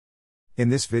In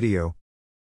this video,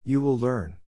 you will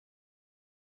learn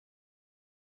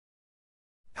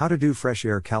how to do fresh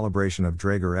air calibration of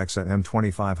Draeger X-am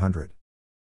 2500.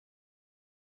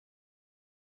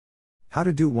 How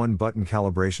to do one-button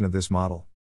calibration of this model.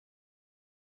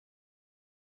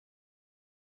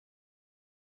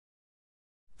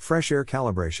 Fresh air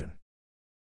calibration.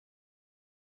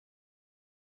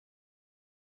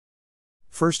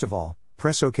 First of all,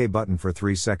 press OK button for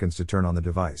 3 seconds to turn on the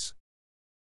device.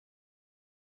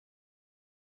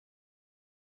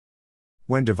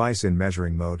 When device in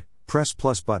measuring mode, press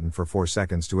plus button for 4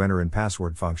 seconds to enter in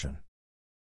password function.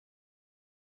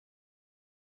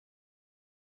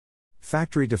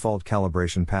 Factory default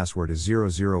calibration password is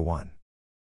 001.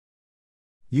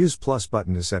 Use plus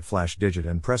button to set flash digit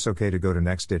and press OK to go to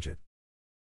next digit.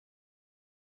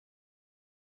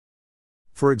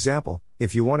 For example,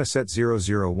 if you want to set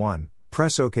 001,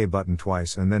 press OK button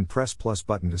twice and then press plus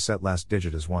button to set last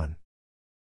digit as 1.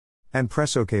 And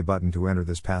press OK button to enter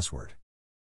this password.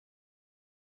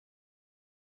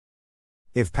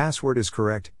 If password is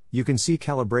correct, you can see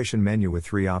calibration menu with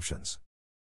 3 options.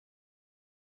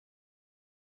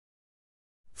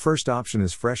 First option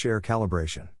is fresh air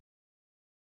calibration.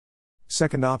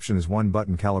 Second option is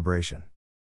one-button calibration.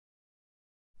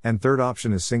 And third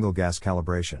option is single gas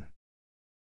calibration.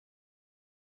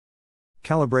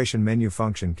 Calibration menu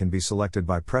function can be selected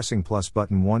by pressing plus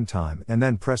button 1 time and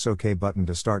then press OK button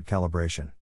to start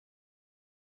calibration.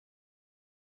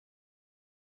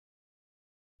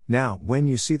 Now, when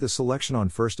you see the selection on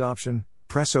first option,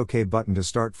 press OK button to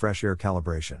start fresh air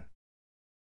calibration.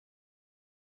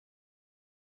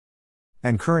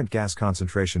 And current gas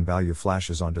concentration value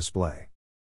flashes on display.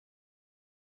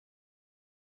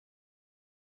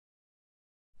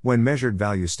 When measured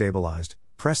value stabilized,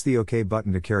 press the OK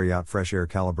button to carry out fresh air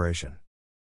calibration.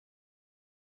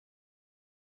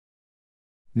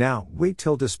 Now, wait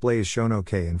till display is shown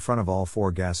OK in front of all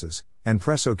 4 gases, and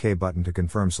press OK button to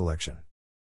confirm selection.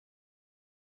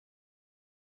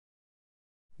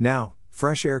 Now,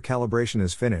 fresh air calibration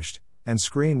is finished, and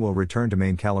screen will return to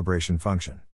main calibration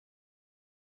function.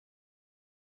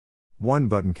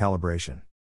 One-button calibration.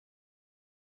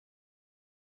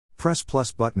 Press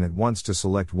plus button at once to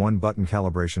select one-button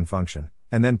calibration function,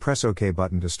 and then press OK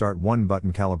button to start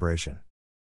one-button calibration.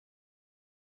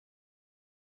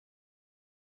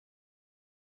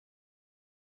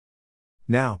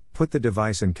 Now, put the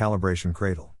device in calibration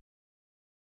cradle.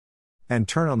 And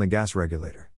turn on the gas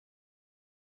regulator.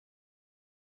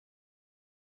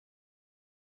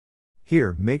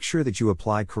 Here, make sure that you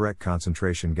apply correct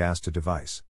concentration gas to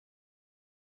device.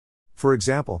 For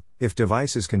example, if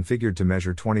device is configured to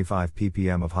measure 25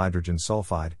 ppm of hydrogen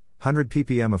sulfide, 100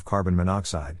 ppm of carbon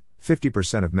monoxide,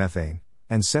 50% of methane,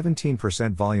 and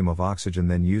 17% volume of oxygen,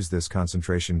 then use this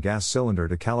concentration gas cylinder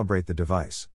to calibrate the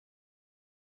device.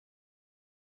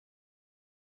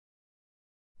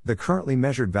 The currently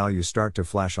measured values start to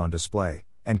flash on display,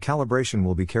 and calibration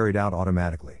will be carried out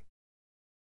automatically.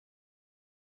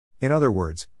 In other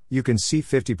words, you can see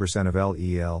 50% of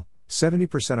LEL,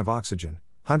 70% of oxygen,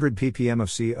 100 ppm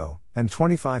of CO, and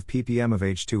 25 ppm of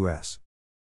H2S.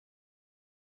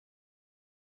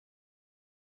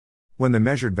 When the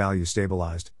measured value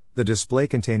stabilized, the display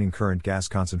containing current gas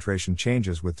concentration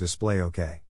changes with display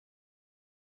OK.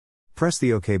 Press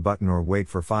the OK button or wait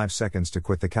for 5 seconds to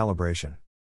quit the calibration.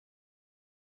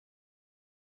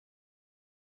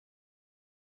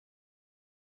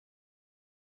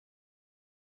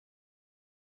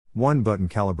 One-button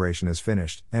calibration is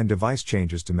finished, and device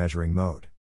changes to measuring mode.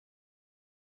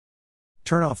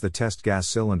 Turn off the test gas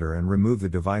cylinder and remove the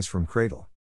device from cradle.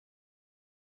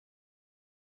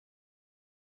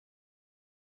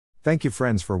 Thank you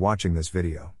friends for watching this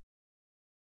video.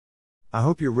 I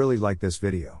hope you really like this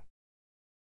video.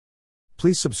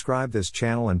 Please subscribe this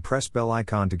channel and press bell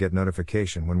icon to get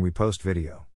notification when we post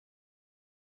video.